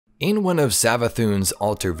In one of Savathun's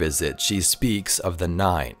altar visits, she speaks of the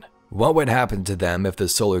Nine. What would happen to them if the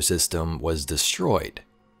solar system was destroyed?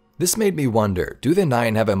 This made me wonder, do the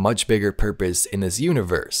Nine have a much bigger purpose in this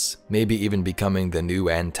universe, maybe even becoming the new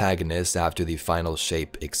antagonist after the Final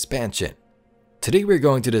Shape expansion? Today we're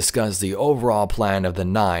going to discuss the overall plan of the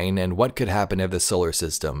Nine and what could happen if the solar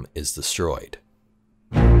system is destroyed.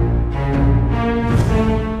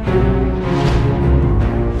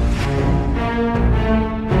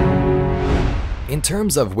 In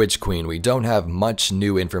terms of Witch Queen, we don't have much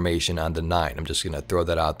new information on the Nine. I'm just going to throw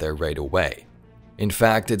that out there right away. In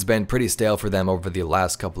fact, it's been pretty stale for them over the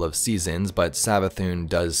last couple of seasons, but Savathun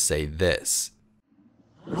does say this.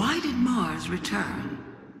 Why did Mars return?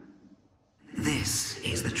 This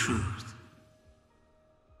is the truth.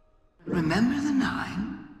 Remember the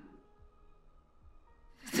Nine?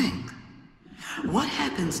 Think. What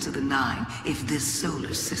happens to the Nine if this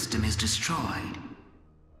solar system is destroyed?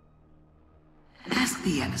 Ask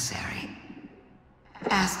the emissary.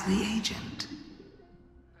 Ask the agent.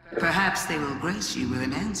 Perhaps they will grace you with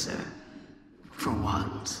an answer. For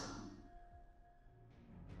once.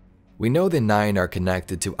 We know the Nine are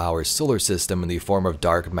connected to our solar system in the form of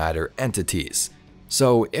dark matter entities.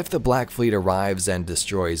 So if the Black Fleet arrives and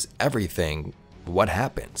destroys everything, what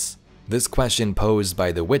happens? This question posed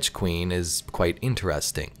by the Witch Queen is quite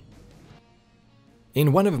interesting.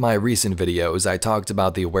 In one of my recent videos, I talked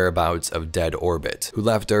about the whereabouts of Dead Orbit, who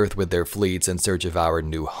left Earth with their fleets in search of our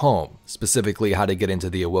new home, specifically how to get into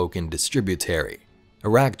the Awoken Distributary.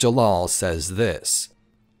 Iraq Jalal says this.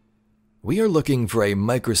 We are looking for a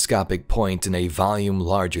microscopic point in a volume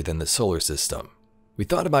larger than the solar system. We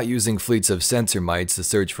thought about using fleets of sensor mites to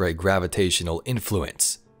search for a gravitational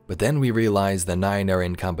influence, but then we realized the Nine are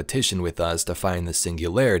in competition with us to find the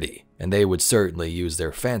singularity, and they would certainly use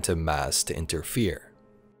their phantom mass to interfere.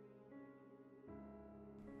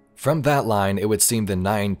 From that line, it would seem the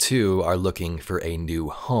Nine too are looking for a new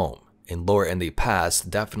home, and lore in the past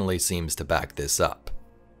definitely seems to back this up.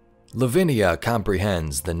 Lavinia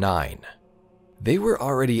comprehends the Nine. They were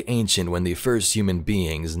already ancient when the first human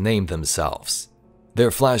beings named themselves.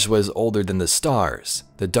 Their flesh was older than the stars,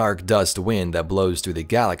 the dark dust wind that blows through the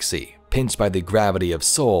galaxy, pinched by the gravity of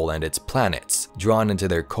Sol and its planets, drawn into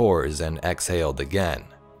their cores and exhaled again.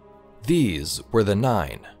 These were the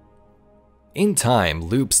Nine. In time,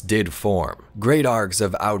 loops did form. Great arcs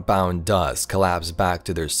of outbound dust collapsed back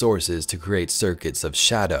to their sources to create circuits of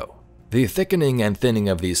shadow. The thickening and thinning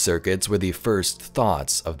of these circuits were the first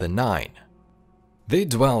thoughts of the Nine. They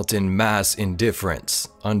dwelt in mass indifference,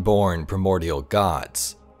 unborn primordial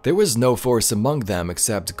gods. There was no force among them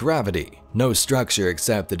except gravity, no structure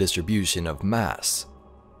except the distribution of mass.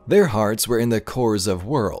 Their hearts were in the cores of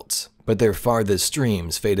worlds, but their farthest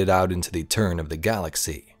streams faded out into the turn of the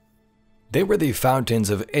galaxy. They were the fountains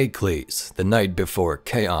of Akles, the night before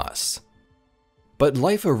chaos. But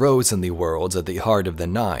life arose in the worlds at the heart of the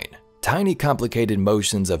Nine, tiny complicated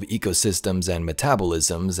motions of ecosystems and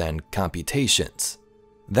metabolisms and computations.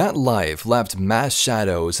 That life left mass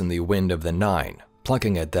shadows in the wind of the Nine,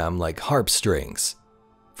 plucking at them like harp strings.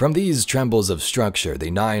 From these trembles of structure,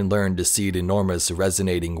 the Nine learned to seed enormous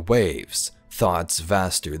resonating waves, thoughts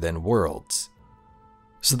vaster than worlds.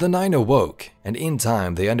 So the Nine awoke, and in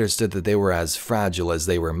time they understood that they were as fragile as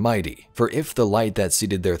they were mighty, for if the light that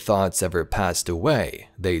seeded their thoughts ever passed away,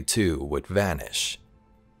 they too would vanish.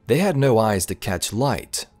 They had no eyes to catch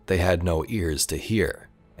light, they had no ears to hear,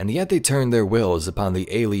 and yet they turned their wills upon the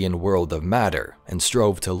alien world of matter and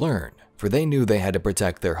strove to learn, for they knew they had to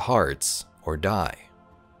protect their hearts or die.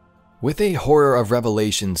 With a horror of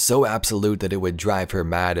revelation so absolute that it would drive her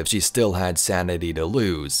mad if she still had sanity to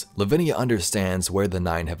lose, Lavinia understands where the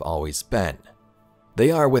Nine have always been. They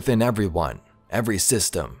are within everyone, every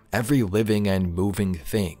system, every living and moving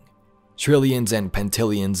thing. Trillions and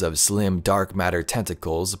pentillions of slim dark matter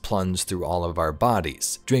tentacles plunge through all of our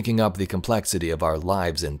bodies, drinking up the complexity of our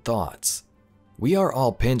lives and thoughts. We are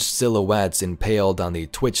all pinched silhouettes impaled on the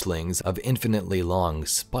twitchlings of infinitely long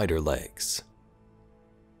spider legs.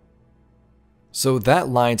 So that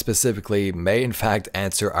line specifically may in fact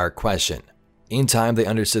answer our question. In time they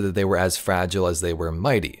understood that they were as fragile as they were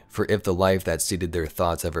mighty, for if the life that seeded their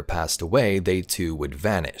thoughts ever passed away, they too would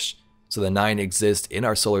vanish. So the Nine exist in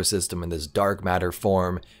our solar system in this dark matter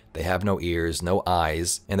form. They have no ears, no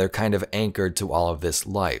eyes, and they're kind of anchored to all of this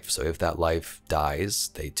life. So if that life dies,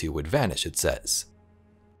 they too would vanish, it says.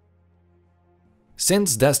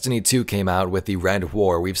 Since Destiny 2 came out with the Red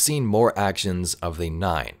War, we've seen more actions of the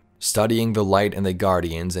Nine, studying the light and the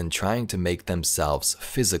Guardians and trying to make themselves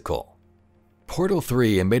physical. Portal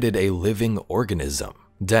 3 emitted a living organism.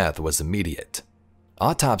 Death was immediate.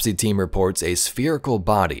 Autopsy team reports a spherical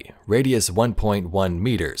body, radius 1.1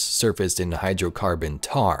 meters, surfaced in hydrocarbon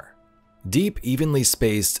tar. Deep, evenly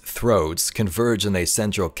spaced throats converge in a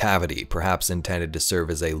central cavity, perhaps intended to serve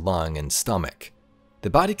as a lung and stomach. The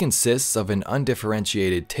body consists of an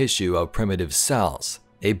undifferentiated tissue of primitive cells.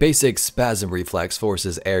 A basic spasm reflex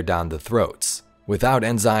forces air down the throats. Without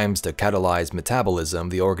enzymes to catalyze metabolism,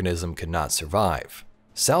 the organism could not survive.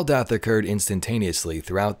 Cell death occurred instantaneously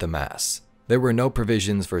throughout the mass. There were no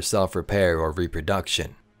provisions for self-repair or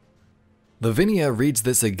reproduction. Lavinia reads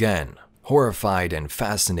this again, horrified and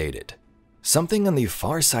fascinated. Something on the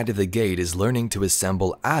far side of the gate is learning to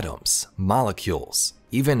assemble atoms, molecules,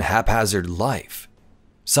 even haphazard life.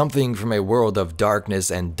 Something from a world of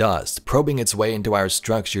darkness and dust probing its way into our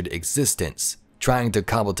structured existence, trying to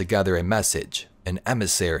cobble together a message, an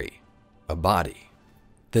emissary, a body.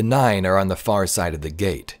 The 9 are on the far side of the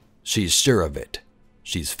gate. She's sure of it.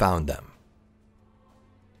 She's found them.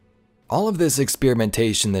 All of this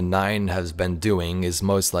experimentation the 9 has been doing is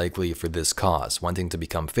most likely for this cause, wanting to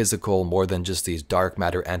become physical more than just these dark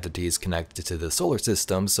matter entities connected to the solar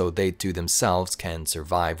system so they too themselves can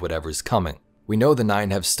survive whatever's coming. We know the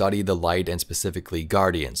 9 have studied the light and specifically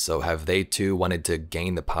Guardians, so have they too wanted to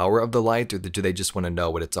gain the power of the light, or do they just want to know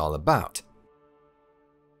what it's all about?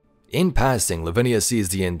 In passing, Lavinia sees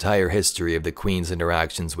the entire history of the Queen's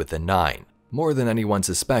interactions with the 9, more than anyone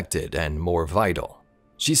suspected and more vital.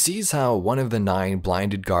 She sees how one of the 9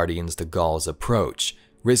 blinded Guardians to Ghaul's approach,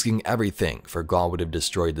 risking everything, for Ghaul would have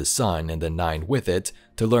destroyed the sun and the 9 with it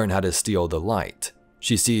to learn how to steal the light.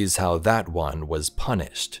 She sees how that one was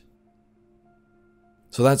punished.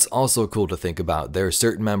 So that's also cool to think about. There are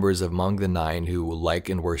certain members among the 9 who like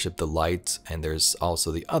and worship the light, and there's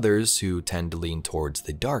also the others who tend to lean towards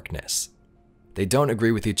the darkness. They don't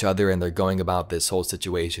agree with each other and they're going about this whole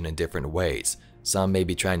situation in different ways. Some may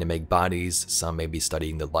be trying to make bodies, some may be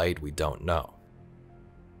studying the light, we don't know.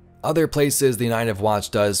 Other places the 9 have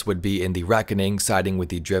watched us would be in the Reckoning, siding with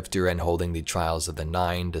the Drifter and holding the trials of the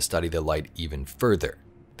 9 to study the light even further.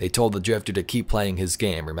 They told the Drifter to keep playing his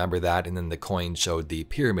game, remember that? And then the coin showed the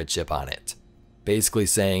pyramid chip on it. Basically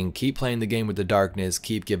saying, keep playing the game with the darkness,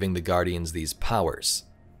 keep giving the Guardians these powers.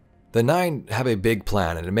 The 9 have a big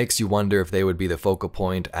plan, and it makes you wonder if they would be the focal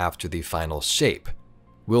point after the final shape.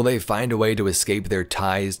 Will they find a way to escape their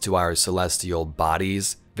ties to our celestial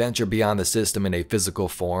bodies, venture beyond the system in a physical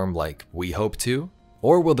form like we hope to?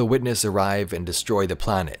 Or will the Witness arrive and destroy the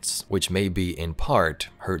planets, which maybe in part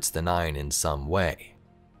hurts the 9 in some way?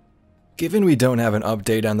 Given we don't have an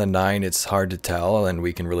update on the 9, it's hard to tell and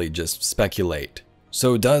we can really just speculate.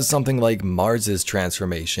 So does something like Mars's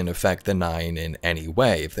transformation affect the 9 in any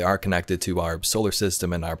way? If they are connected to our solar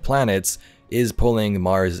system and our planets, is pulling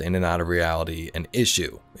Mars in and out of reality an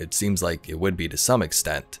issue? It seems like it would be to some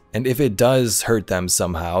extent. And if it does hurt them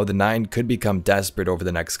somehow, the 9 could become desperate over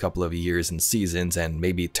the next couple of years and seasons and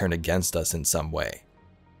maybe turn against us in some way.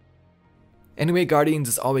 Anyway, Guardians,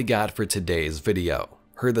 is all we got for today's video.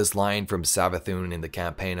 Heard this line from Savathun in the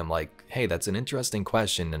campaign, I'm like, hey, that's an interesting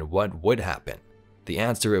question, and what would happen? The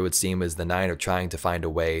answer, it would seem, is the 9 are trying to find a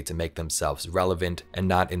way to make themselves relevant and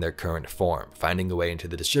not in their current form, finding a way into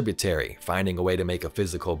the distributary, finding a way to make a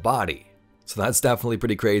physical body. So that's definitely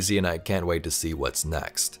pretty crazy, and I can't wait to see what's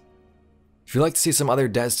next. If you'd like to see some other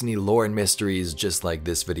Destiny lore and mysteries just like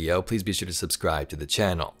this video, please be sure to subscribe to the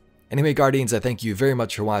channel. Anyway, Guardians, I thank you very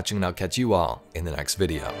much for watching, and I'll catch you all in the next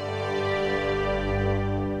video.